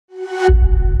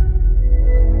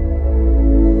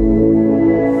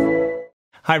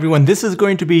Hi everyone, this is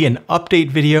going to be an update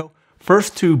video,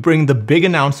 first to bring the big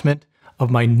announcement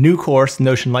of my new course,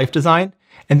 Notion Life Design,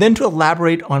 and then to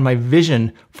elaborate on my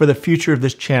vision for the future of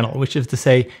this channel, which is to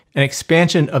say, an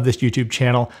expansion of this YouTube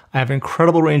channel. I have an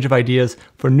incredible range of ideas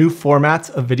for new formats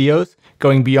of videos,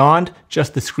 going beyond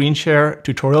just the screen share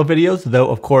tutorial videos, though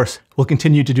of course, we'll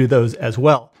continue to do those as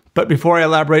well. But before I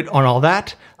elaborate on all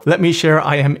that, let me share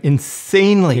I am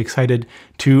insanely excited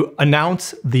to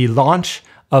announce the launch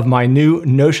of my new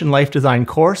Notion Life Design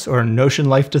course, or Notion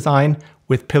Life Design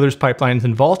with Pillars, Pipelines,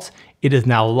 and Vaults. It is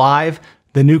now live.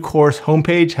 The new course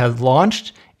homepage has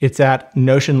launched. It's at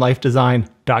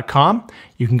notionlifedesign.com.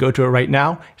 You can go to it right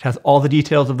now. It has all the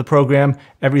details of the program,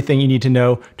 everything you need to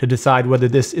know to decide whether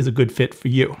this is a good fit for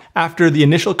you. After the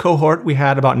initial cohort we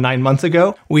had about 9 months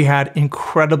ago, we had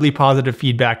incredibly positive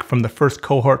feedback from the first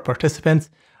cohort participants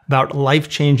about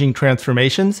life-changing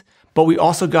transformations, but we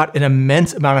also got an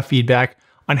immense amount of feedback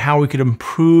on how we could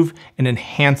improve and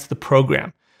enhance the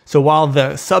program. So while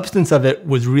the substance of it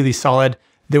was really solid,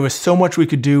 there was so much we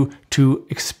could do to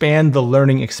expand the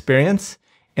learning experience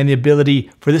and the ability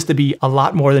for this to be a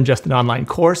lot more than just an online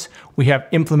course. We have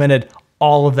implemented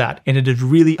all of that, and it is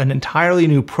really an entirely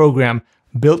new program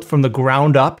built from the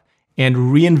ground up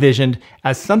and re-envisioned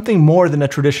as something more than a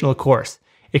traditional course.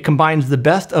 It combines the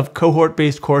best of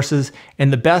cohort-based courses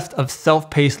and the best of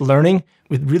self-paced learning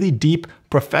with really deep,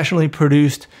 professionally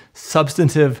produced,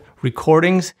 substantive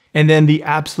recordings, and then the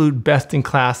absolute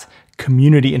best-in-class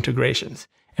community integrations.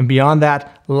 And beyond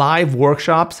that, live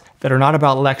workshops that are not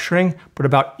about lecturing, but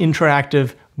about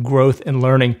interactive growth and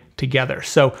learning together.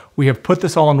 So we have put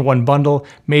this all in one bundle,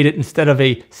 made it, instead of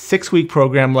a 6-week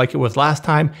program like it was last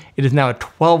time, it is now a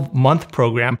 12-month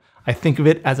program. I think of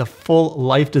it as a full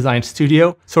life design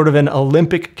studio, sort of an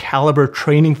Olympic caliber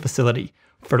training facility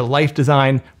for life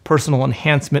design, personal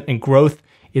enhancement, and growth.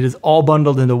 It is all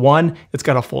bundled into one. It's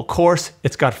got a full course.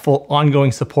 It's got full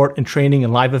ongoing support and training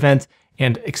and live events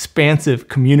and expansive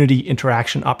community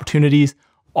interaction opportunities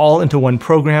all into one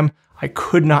program. I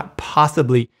could not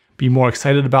possibly be more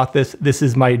excited about this. This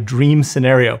is my dream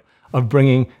scenario of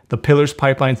bringing the Pillars,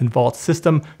 Pipelines, and Vaults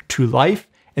system to life,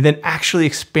 and then actually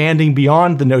expanding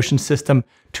beyond the Notion system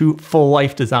to full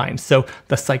life design. So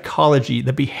the psychology,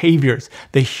 the behaviors,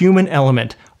 the human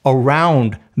element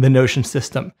around the Notion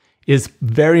system is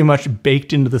very much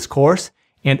baked into this course.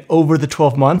 And over the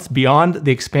 12 months, beyond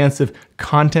the expansive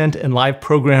content and live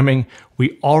programming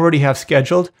we already have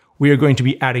scheduled, we are going to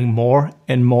be adding more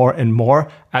and more and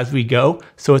more as we go.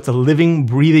 So it's a living,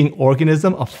 breathing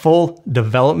organism, a full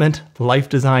development, life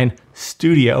design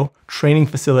studio, training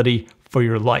facility for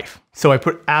your life. So I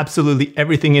put absolutely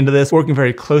everything into this, working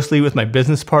very closely with my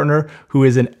business partner, who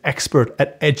is an expert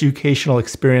at educational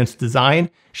experience design.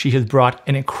 She has brought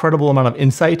an incredible amount of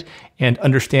insight and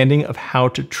understanding of how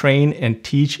to train and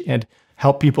teach and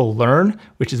help people learn,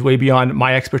 which is way beyond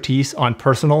my expertise on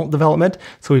personal development.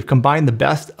 So we've combined the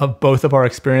best of both of our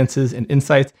experiences and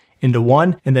insights into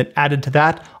one, and then added to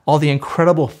that all the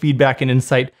incredible feedback and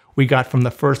insight we got from the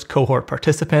first cohort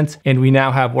participants. And we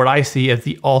now have what I see as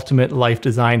the ultimate life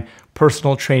design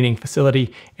personal training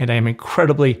facility. And I am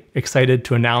incredibly excited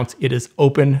to announce it is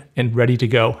open and ready to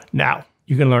go now.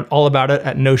 You can learn all about it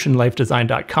at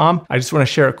notionlifedesign.com. I just want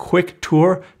to share a quick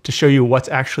tour to show you what's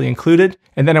actually included.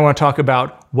 And then I want to talk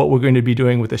about what we're going to be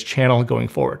doing with this channel going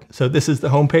forward. So this is the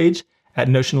homepage at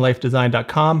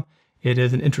notionlifedesign.com. It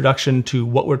is an introduction to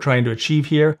what we're trying to achieve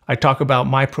here. I talk about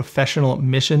my professional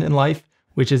mission in life,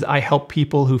 which is I help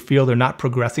people who feel they're not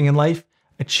progressing in life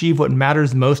achieve what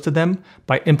matters most to them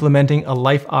by implementing a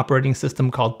life operating system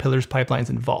called Pillars, Pipelines,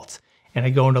 and Vaults. And I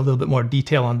go into a little bit more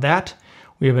detail on that.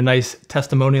 We have a nice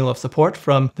testimonial of support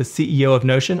from the CEO of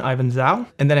Notion, Ivan Zhao.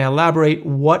 And then I elaborate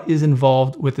what is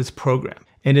involved with this program.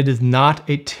 And it is not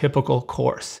a typical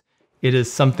course. It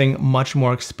is something much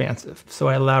more expansive. So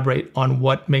I elaborate on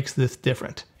what makes this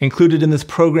different. Included in this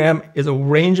program is a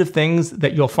range of things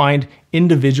that you'll find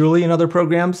individually in other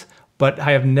programs, but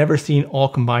I have never seen all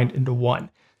combined into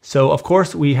one. So of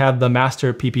course we have the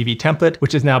master PPV template,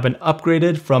 which has now been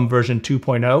upgraded from version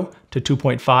 2.0 to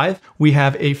 2.5. We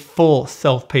have a full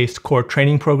self-paced core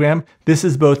training program. This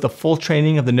is both the full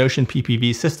training of the Notion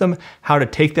PPV system, how to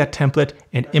take that template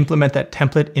and implement that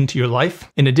template into your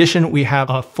life. In addition, we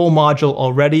have a full module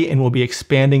already and will be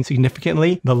expanding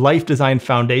significantly, the Life Design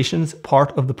Foundations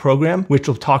part of the program, which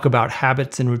will talk about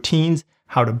habits and routines,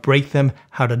 how to break them,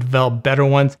 how to develop better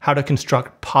ones, how to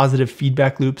construct positive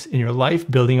feedback loops in your life,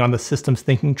 building on the systems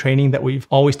thinking training that we've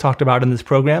always talked about in this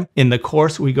program. In the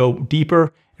course, we go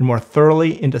deeper and more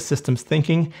thoroughly into systems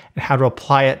thinking and how to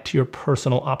apply it to your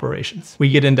personal operations. We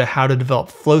get into how to develop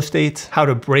flow states, how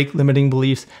to break limiting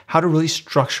beliefs, how to really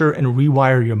structure and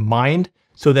rewire your mind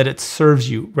so that it serves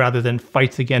you rather than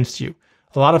fights against you.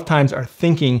 A lot of times our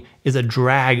thinking is a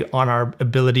drag on our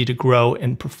ability to grow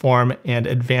and perform and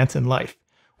advance in life.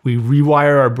 We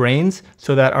rewire our brains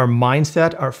so that our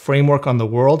mindset, our framework on the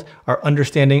world, our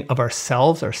understanding of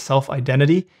ourselves, our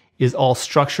self-identity is all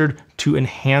structured to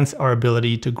enhance our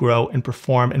ability to grow and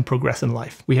perform and progress in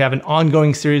life. We have an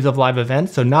ongoing series of live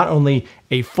events, so not only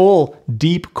a full,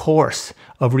 deep course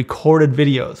of recorded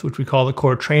videos, which we call the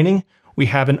core training, we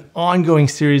have an ongoing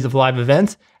series of live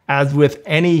events, as with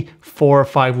any 4 or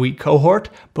 5 week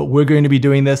cohort, but we're going to be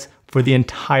doing this for the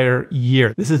entire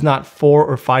year. This is not 4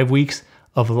 or 5 weeks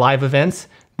of live events.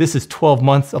 This is 12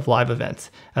 months of live events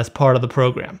as part of the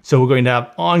program. So we're going to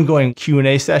have ongoing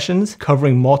Q&A sessions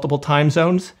covering multiple time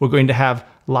zones. We're going to have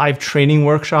live training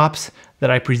workshops that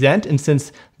I present. And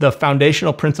since the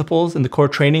foundational principles in the core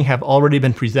training have already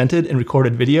been presented in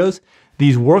recorded videos,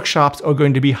 these workshops are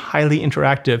going to be highly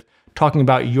interactive, talking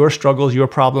about your struggles, your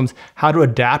problems, how to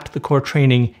adapt the core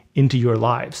training into your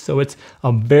lives. So it's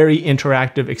a very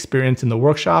interactive experience in the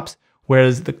workshops,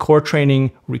 whereas the core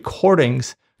training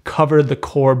recordings cover the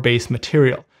core base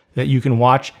material that you can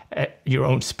watch at your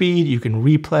own speed, you can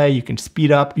replay, you can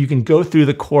speed up, you can go through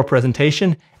the core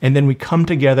presentation, and then we come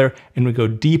together and we go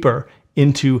deeper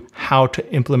into how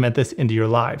to implement this into your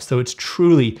lives. So it's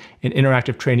truly an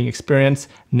interactive training experience,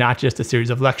 not just a series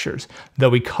of lectures, though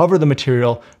we cover the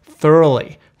material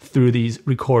thoroughly through these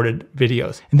recorded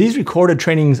videos. And these recorded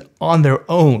trainings on their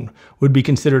own would be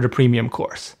considered a premium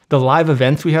course. The live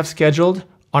events we have scheduled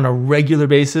on a regular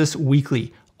basis,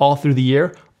 weekly, all through the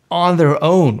year, on their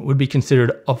own would be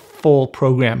considered a full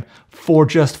program for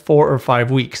just 4 or 5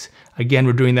 weeks. Again,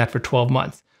 we're doing that for 12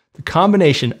 months. The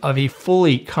combination of a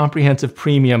fully comprehensive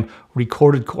premium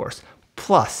recorded course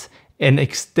plus an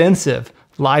extensive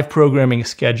live programming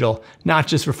schedule, not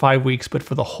just for 5 weeks, but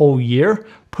for the whole year,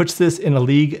 puts this in a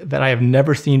league that I have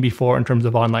never seen before in terms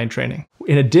of online training.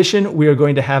 In addition, we are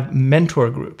going to have mentor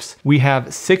groups. We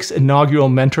have 6 inaugural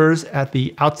mentors at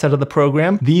the outset of the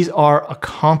program. These are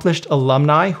accomplished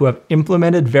alumni who have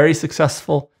implemented very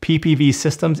successful PPV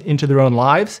systems into their own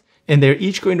lives, and they're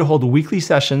each going to hold weekly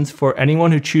sessions for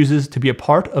anyone who chooses to be a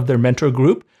part of their mentor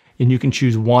group, and you can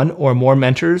choose 1 or more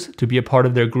mentors to be a part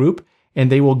of their group, and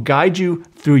they will guide you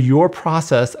through your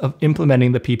process of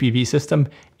implementing the PPV system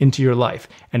into your life.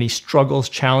 Any struggles,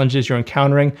 challenges you're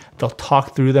encountering, they'll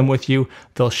talk through them with you.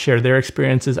 They'll share their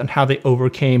experiences on how they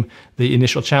overcame the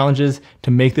initial challenges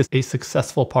to make this a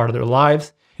successful part of their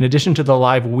lives. In addition to the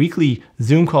live weekly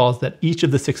Zoom calls that each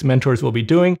of the 6 mentors will be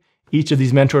doing, each of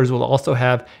these mentors will also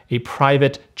have a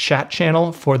private chat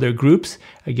channel for their groups.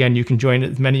 Again, you can join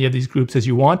as many of these groups as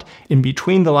you want. In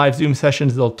between the live Zoom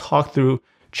sessions, they'll talk through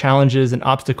challenges and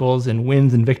obstacles and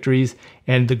wins and victories,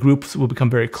 and the groups will become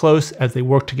very close as they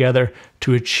work together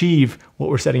to achieve what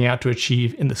we're setting out to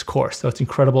achieve in this course. So it's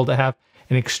incredible to have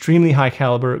an extremely high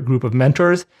caliber group of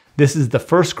mentors. This is the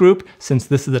first group. Since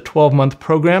this is a 12-month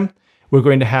program, we're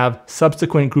going to have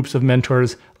subsequent groups of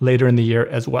mentors later in the year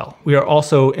as well. We are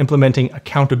also implementing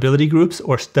accountability groups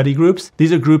or study groups.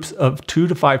 These are groups of 2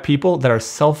 to 5 people that are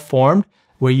self-formed,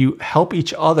 where you help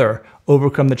each other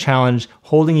overcome the challenge,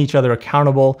 holding each other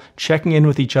accountable, checking in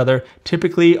with each other,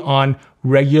 typically on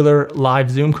regular live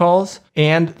Zoom calls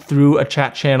and through a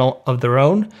chat channel of their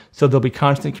own. So there'll be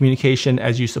constant communication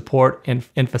as you support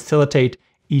and facilitate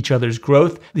each other's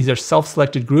growth. These are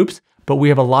self-selected groups, but we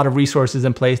have a lot of resources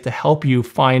in place to help you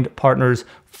find partners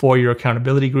for your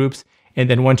accountability groups. And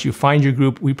then once you find your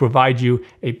group, we provide you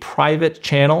a private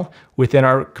channel within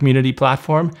our community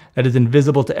platform that is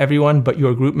invisible to everyone but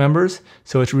your group members.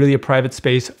 So it's really a private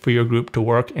space for your group to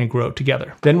work and grow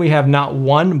together. Then we have not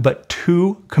 1, but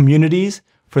 2 communities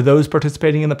for those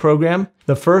participating in the program.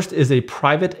 The first is a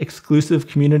private exclusive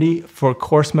community for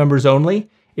course members only.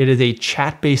 It is a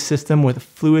chat-based system with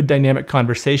fluid dynamic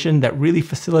conversation that really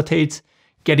facilitates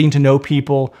getting to know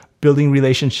people, building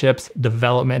relationships,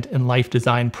 development, and life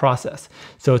design process.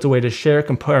 So it's a way to share,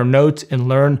 compare notes, and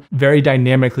learn very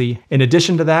dynamically. In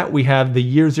addition to that, we have the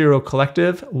Year Zero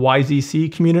Collective,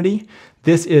 YZC community.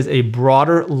 This is a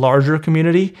broader, larger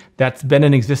community that's been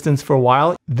in existence for a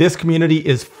while. This community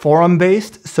is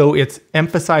forum-based, so it's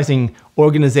emphasizing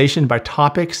organization by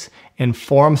topics and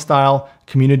forum-style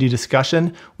community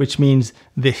discussion, which means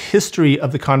the history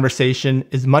of the conversation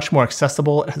is much more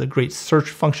accessible. It has a great search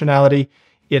functionality.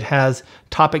 It has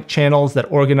topic channels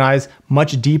that organize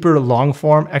much deeper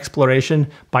long-form exploration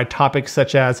by topics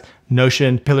such as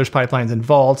Notion, pillars, pipelines, and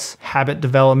vaults, habit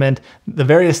development, the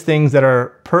various things that are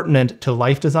pertinent to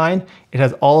life design. It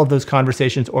has all of those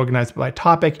conversations organized by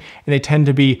topic, and they tend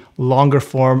to be longer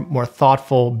form, more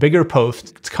thoughtful, bigger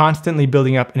posts. It's constantly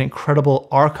building up an incredible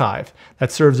archive that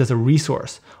serves as a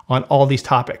resource on all these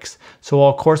topics. So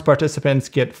all course participants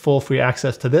get full free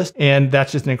access to this, and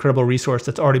that's just an incredible resource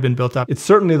that's already been built up. It's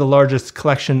certainly the largest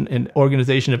collection and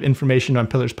organization of information on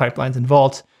pillars, pipelines, and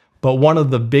vaults, but one of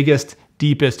the biggest,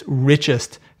 deepest,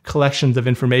 richest collections of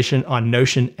information on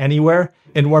Notion anywhere,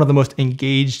 and one of the most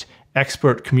engaged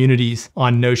expert communities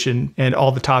on Notion and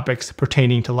all the topics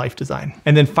pertaining to life design.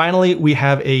 And then finally, we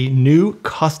have a new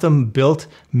custom-built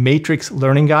matrix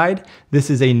learning guide. This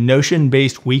is a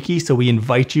Notion-based wiki, so we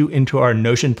invite you into our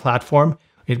Notion platform.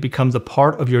 It becomes a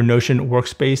part of your Notion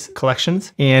workspace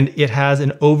collections, and it has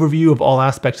an overview of all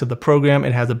aspects of the program.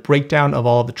 It has a breakdown of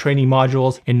all of the training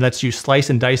modules and lets you slice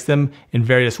and dice them in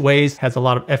various ways. It has a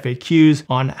lot of FAQs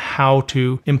on how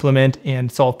to implement and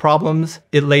solve problems.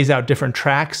 It lays out different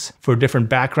tracks for different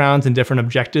backgrounds and different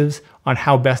objectives on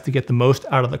how best to get the most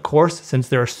out of the course. Since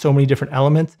there are so many different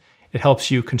elements, it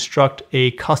helps you construct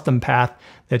a custom path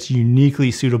that's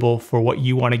uniquely suitable for what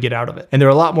you want to get out of it. And there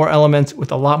are a lot more elements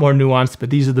with a lot more nuance, but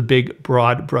these are the big,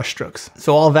 broad brushstrokes.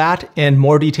 So all that and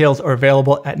more details are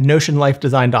available at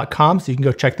notionlifedesign.com, so you can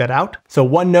go check that out. So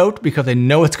one note, because I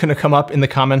know it's going to come up in the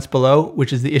comments below,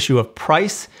 which is the issue of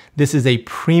price. This is a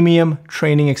premium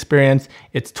training experience.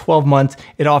 It's 12 months.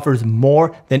 It offers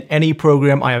more than any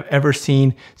program I have ever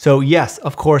seen. So yes,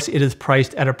 of course, it is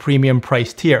priced at a premium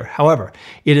price tier. However,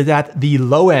 it is at the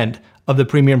low end of the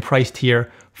premium price tier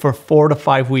for 4 to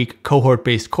 5 week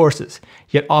cohort-based courses,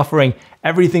 yet offering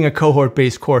everything a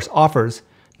cohort-based course offers,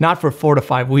 not for 4 to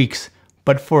 5 weeks,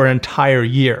 but for an entire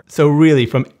year. So really,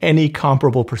 from any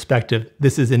comparable perspective,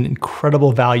 this is an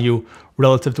incredible value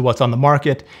relative to what's on the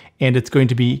market, and it's going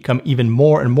to become even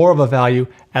more and more of a value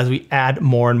as we add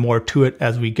more and more to it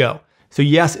as we go. So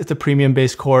yes, it's a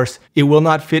premium-based course. It will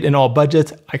not fit in all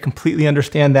budgets. I completely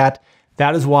understand that.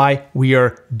 That is why we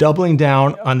are doubling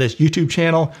down on this YouTube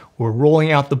channel. We're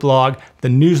rolling out the blog. The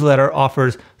newsletter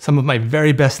offers some of my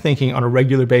very best thinking on a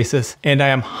regular basis, and I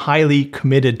am highly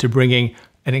committed to bringing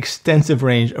an extensive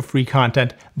range of free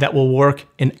content that will work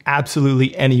in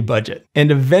absolutely any budget. And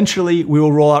eventually we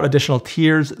will roll out additional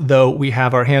tiers, though we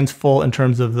have our hands full in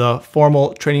terms of the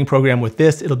formal training program with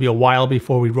this. It'll be a while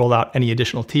before we roll out any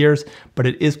additional tiers, but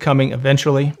it is coming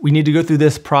eventually. We need to go through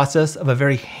this process of a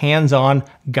very hands-on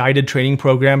guided training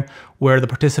program where the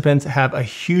participants have a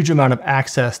huge amount of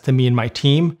access to me and my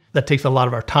team. That takes a lot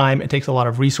of our time. It takes a lot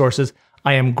of resources.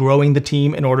 I am growing the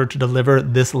team in order to deliver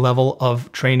this level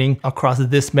of training across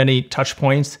this many touch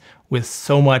points with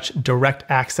so much direct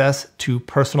access to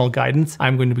personal guidance.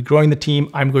 I'm going to be growing the team.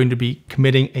 I'm going to be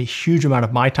committing a huge amount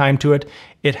of my time to it.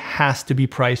 It has to be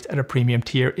priced at a premium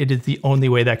tier. It is the only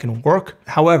way that can work.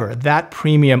 However, that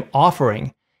premium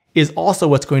offering is also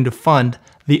what's going to fund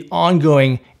the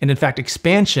ongoing and in fact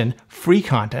expansion free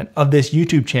content of this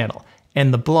YouTube channel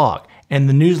and the blog and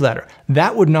the newsletter.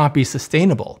 That would not be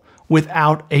sustainable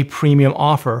without a premium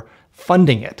offer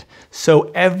funding it. So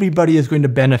everybody is going to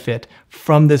benefit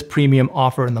from this premium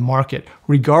offer in the market,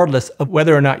 regardless of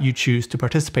whether or not you choose to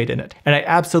participate in it. And I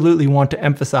absolutely want to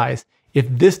emphasize, if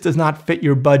this does not fit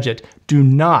your budget, do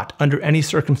not, under any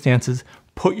circumstances,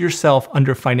 put yourself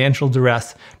under financial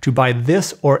duress to buy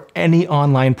this or any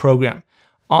online program.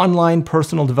 Online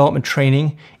personal development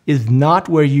training is not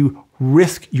where you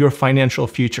risk your financial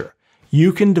future.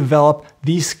 You can develop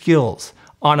these skills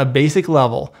on a basic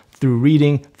level through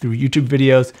reading, through YouTube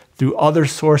videos, through other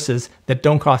sources that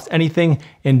don't cost anything,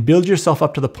 and build yourself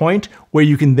up to the point where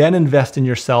you can then invest in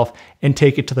yourself and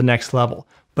take it to the next level.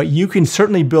 But you can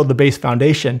certainly build the base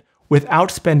foundation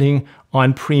without spending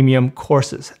on premium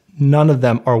courses. None of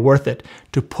them are worth it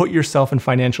to put yourself in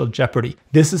financial jeopardy.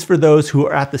 This is for those who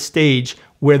are at the stage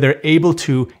where they're able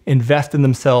to invest in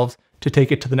themselves to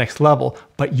take it to the next level,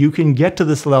 but you can get to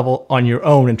this level on your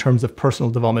own in terms of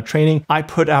personal development training. I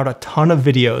put out a ton of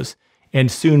videos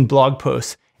and soon blog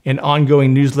posts and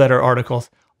ongoing newsletter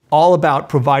articles all about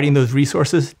providing those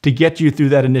resources to get you through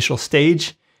that initial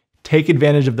stage. Take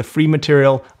advantage of the free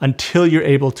material until you're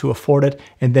able to afford it,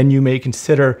 and then you may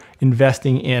consider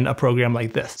investing in a program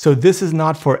like this. So this is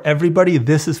not for everybody.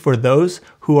 This is for those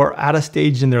who are at a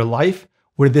stage in their life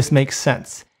where this makes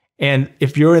sense. And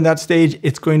if you're in that stage,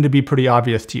 it's going to be pretty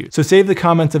obvious to you. So save the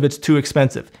comments of it's too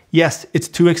expensive. Yes, it's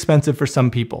too expensive for some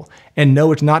people. And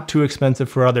no, it's not too expensive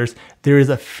for others. There is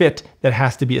a fit that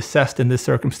has to be assessed in this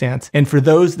circumstance. And for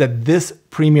those that this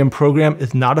premium program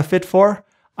is not a fit for,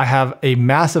 I have a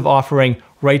massive offering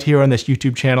right here on this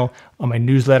YouTube channel, on my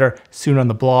newsletter, soon on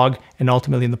the blog, and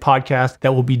ultimately in the podcast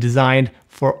that will be designed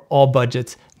for all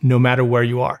budgets, no matter where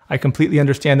you are. I completely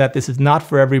understand that this is not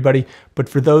for everybody, but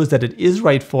for those that it is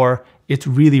right for, it's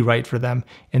really right for them.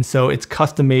 And so it's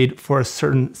custom made for a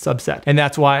certain subset. And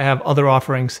that's why I have other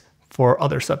offerings for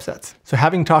other subsets. So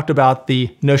having talked about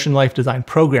the Notion Life Design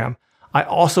program, I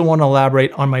also want to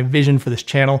elaborate on my vision for this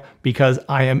channel because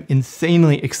I am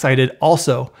insanely excited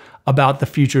also about the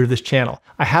future of this channel.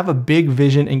 I have a big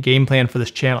vision and game plan for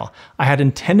this channel. I had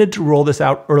intended to roll this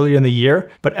out earlier in the year,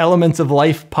 but elements of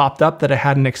life popped up that I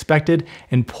hadn't expected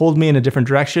and pulled me in a different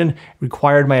direction,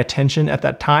 required my attention at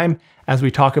that time. As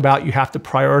we talk about, you have to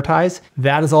prioritize.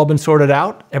 That has all been sorted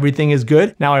out. Everything is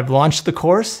good. Now I've launched the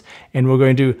course and we're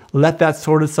going to let that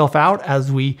sort itself out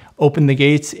as we open the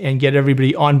gates and get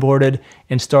everybody onboarded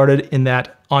and started in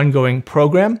that ongoing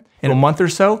program. In a month or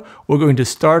so, we're going to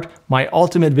start my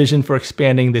ultimate vision for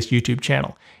expanding this YouTube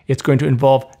channel. It's going to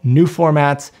involve new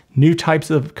formats, new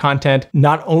types of content,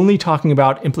 not only talking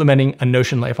about implementing a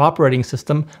Notion Life operating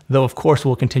system, though of course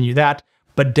we'll continue that,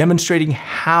 but demonstrating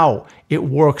how it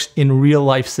works in real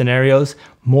life scenarios,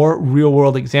 more real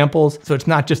world examples. So it's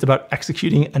not just about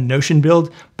executing a Notion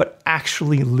build, but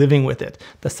actually living with it,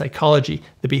 the psychology,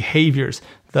 the behaviors,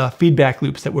 the feedback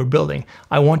loops that we're building.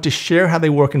 I want to share how they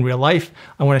work in real life.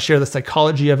 I want to share the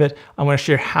psychology of it. I want to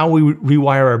share how we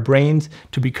rewire our brains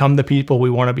to become the people we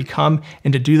want to become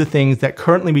and to do the things that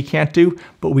currently we can't do,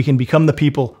 but we can become the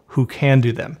people who can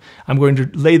do them. I'm going to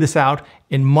lay this out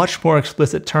in much more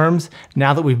explicit terms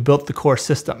now that we've built the core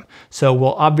system. So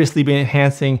we'll obviously be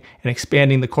enhancing and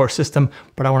expanding the core system,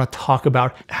 but I want to talk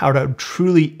about how to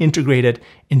truly integrate it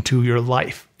into your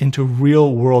life, into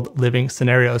real world living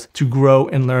scenarios to grow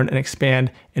and learn and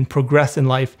expand and progress in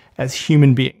life as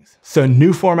human beings. So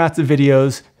new formats of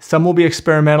videos, some will be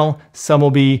experimental, some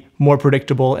will be more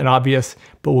predictable and obvious,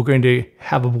 but we're going to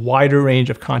have a wider range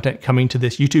of content coming to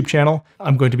this YouTube channel.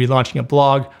 I'm going to be launching a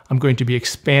blog. I'm going to be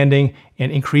expanding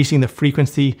and increasing the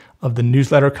frequency of the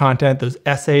newsletter content, those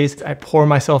essays. I pour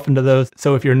myself into those.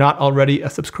 So if you're not already a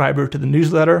subscriber to the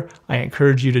newsletter, I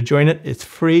encourage you to join it. It's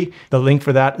free. The link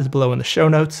for that is below in the show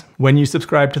notes. When you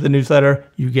subscribe to the newsletter,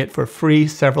 you get for free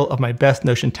several of my best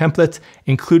Notion templates,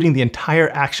 including the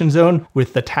entire action zone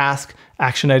with the task,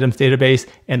 action items database,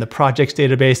 and the projects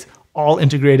database, all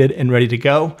integrated and ready to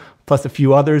go, plus a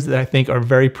few others that I think are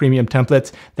very premium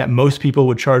templates that most people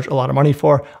would charge a lot of money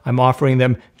for. I'm offering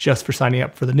them just for signing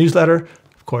up for the newsletter.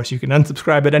 Of course, you can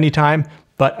unsubscribe at any time,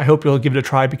 but I hope you'll give it a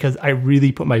try because I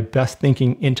really put my best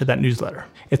thinking into that newsletter.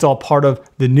 It's all part of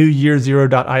the new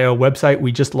yearzero.io website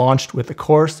we just launched with the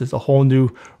course. There's a whole new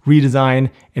redesign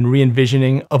and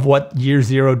re-envisioning of what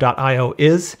yearzero.io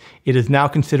is. It is now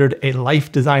considered a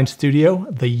life design studio,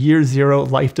 the Year Zero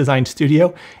Life Design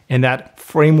Studio, and that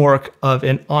framework of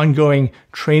an ongoing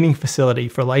training facility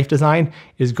for life design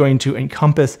is going to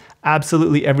encompass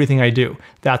absolutely everything I do.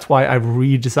 That's why I've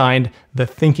redesigned the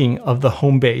thinking of the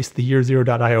home base, the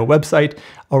yearzero.io website,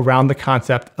 around the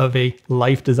concept of a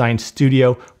life design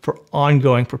studio for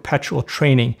ongoing perpetual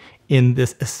training in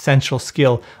this essential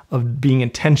skill of being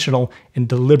intentional and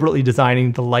deliberately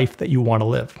designing the life that you want to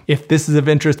live. If this is of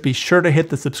interest, be sure to hit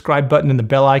the subscribe button and the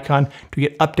bell icon to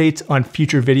get updates on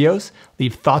future videos,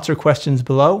 leave thoughts or questions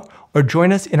below, or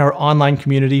join us in our online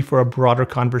community for a broader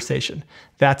conversation.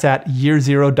 That's at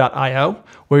yearzero.io,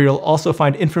 where you'll also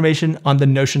find information on the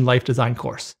Notion Life Design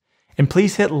course. And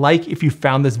please hit like if you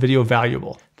found this video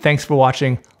valuable. Thanks for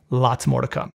watching. Lots more to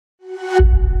come.